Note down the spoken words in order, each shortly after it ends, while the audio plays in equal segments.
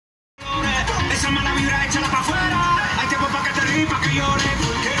esa mala vibra échala pa' afuera. Hay tiempo pa' que te ríes, pa' que llores,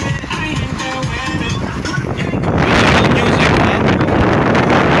 porque hay gente buena.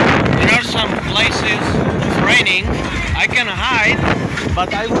 There are some places it's raining. I can hide,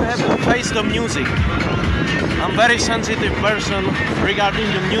 but I will have to face the music. I'm a very sensitive person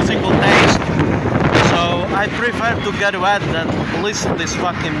regarding the musical taste, so I prefer to get wet than listen to this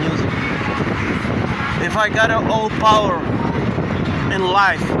fucking music. If I got all power in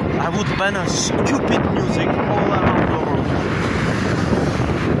life, I would ban a stupid music all around the world.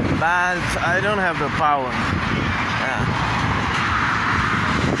 But I don't have the power. Yeah.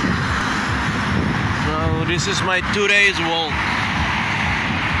 So this is my 2 days walk.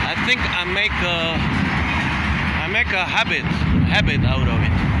 I think I make a habit out of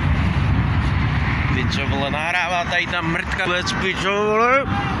it. Pičo vole, nahrává tady ta mrtka vůbec, pičo vole.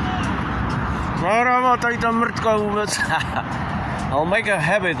 Nahrává tady ta mrtka vůbec. I'll make a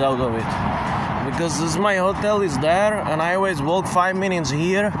habit out of it. Because my hotel is there and I always walk 5 minutes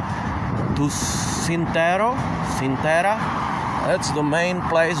here to Sintera. That's the main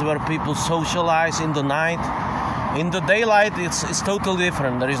place where people socialize in the night. In the daylight it's totally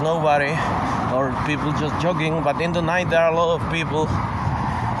different. There is nobody or people just jogging, but in the night there are a lot of people.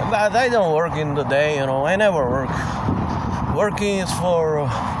 But I don't work in the day, you know. I never work. Working is for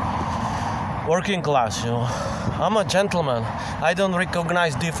working class, you know. I'm a gentleman. I don't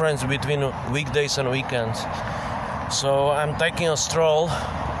recognize difference between weekdays and weekends. So I'm taking a stroll.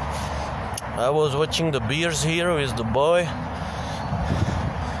 I was watching the beers here with the boy.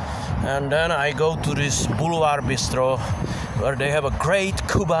 And then I go to this Boulevard Bistro where they have a great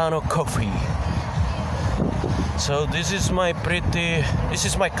Cubano coffee. So this is my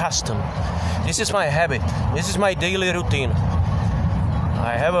custom. This is my habit. This is my daily routine.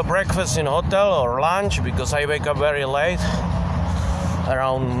 I have a breakfast in hotel or lunch because I wake up very late,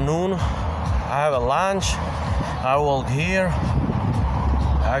 around noon. I have a lunch. I walk here.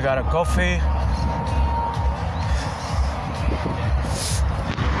 I got a coffee.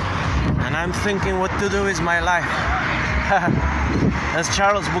 And I'm thinking what to do with my life. As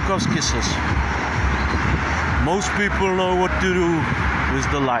Charles Bukowski says, most people know what to do with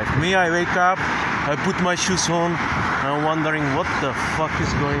the life. Me, I wake up, I put my shoes on, I'm wondering what the fuck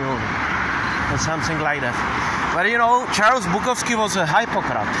is going on. Or something like that. But you know, Charles Bukowski was a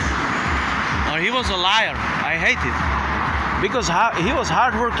hypocrite. Or he was a liar. I hate it. Because he was a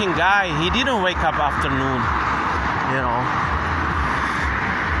hard-working guy. He didn't wake up after noon. You know.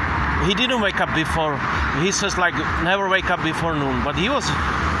 He didn't wake up before. He says like never wake up before noon. But he was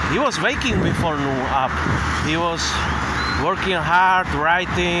waking before noon up. He was working hard,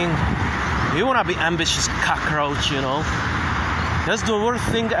 writing. You wanna be ambitious cockroach, you know. That's the worst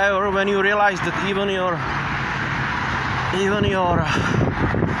thing ever when you realize that even your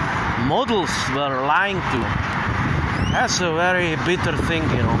models were lying to you. That's a very bitter thing,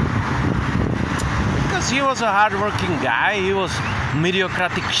 you know. Because he was a hard-working guy. He was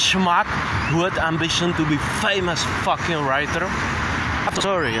mediocratic schmuck who had ambition to be famous fucking writer. I'm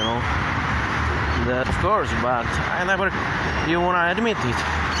sorry, you know. That, of course, but I never. You wanna admit it.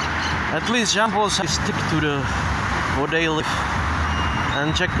 At least Jean-Paul stick to what they live.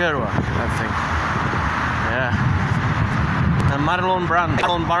 And Jack Kerouac, I think. Yeah. And Marlon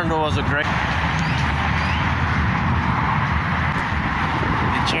Brando was a great.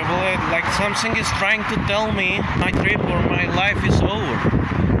 Like something is trying to tell me my trip or my life is over.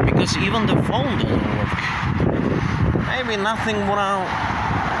 Because even the phone doesn't work. Maybe nothing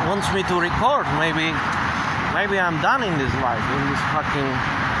wants me to record. Maybe I'm done in this life, in this fucking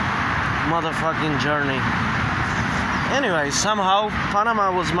motherfucking journey. Anyway, somehow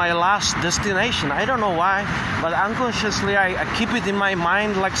Panama was my last destination. I don't know why, but unconsciously I keep it in my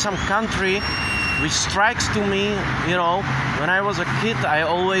mind like some country which strikes to me, you know. When I was a kid, I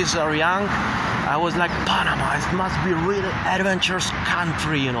always, or young, I was like, Panama, it must be a really adventurous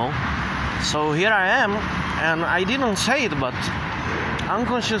country, you know. So here I am, and I didn't say it, but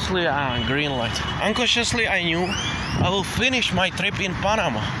unconsciously, green light. Unconsciously, I knew I will finish my trip in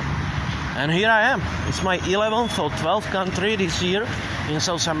Panama. And here I am. It's my 11th or 12th country this year in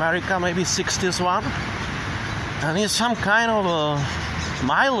South America, maybe 60th one. And it's some kind of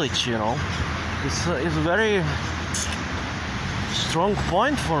mileage, you know. It's a very strong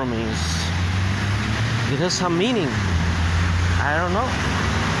point for me. It has some meaning. I don't know.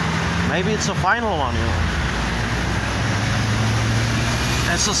 Maybe it's a final one, you know.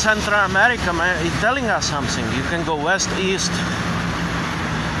 It's a Central America, man. It's telling us something. You can go west, east,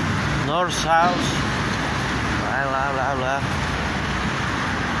 north, south, blah, blah, blah, blah.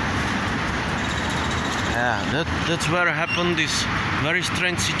 Yeah, that's where happened this very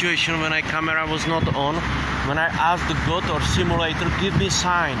strange situation when my camera was not on. When I asked the god or simulator, give me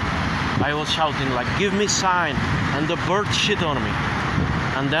sign, I was shouting like, give me sign, and the bird shit on me.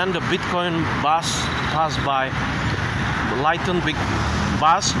 And then the Bitcoin bus passed by, light and big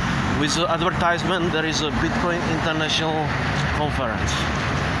bus with the advertisement, there is a Bitcoin International Conference.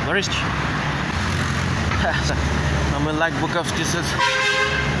 Very I'm in like book of Jesus.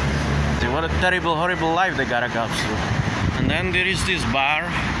 What a terrible, horrible life they gotta go through. And then there is this bar,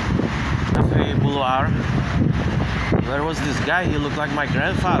 Cafe Boulevard. There was this guy, he looked like my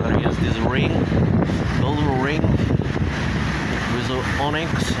grandfather. He has this ring, golden ring with the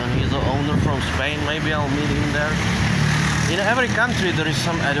onyx, and he's the owner from Spain. Maybe I'll meet him there. In every country there is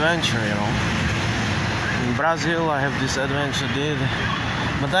some adventure, you know. In Brazil I have this adventure did,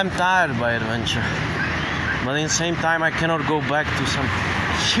 but I'm tired by adventure. But at the same time I cannot go back to some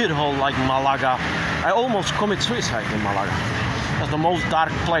shithole like Malaga. I almost commit suicide in Malaga. That's the most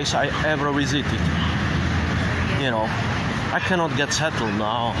dark place I ever visited. You know, I cannot get settled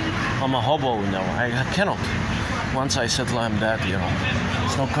now. I'm a hobo now. I cannot. Once I settle, I'm dead, you know.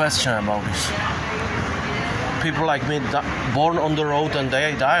 There's no question about this. People like me born on the road and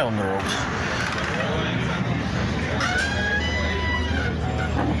they die on the road.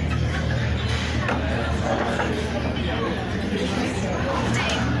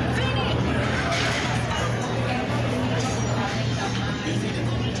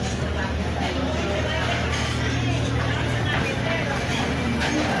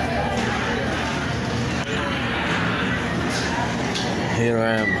 Here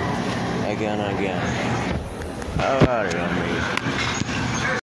I am, again. How are you, mate?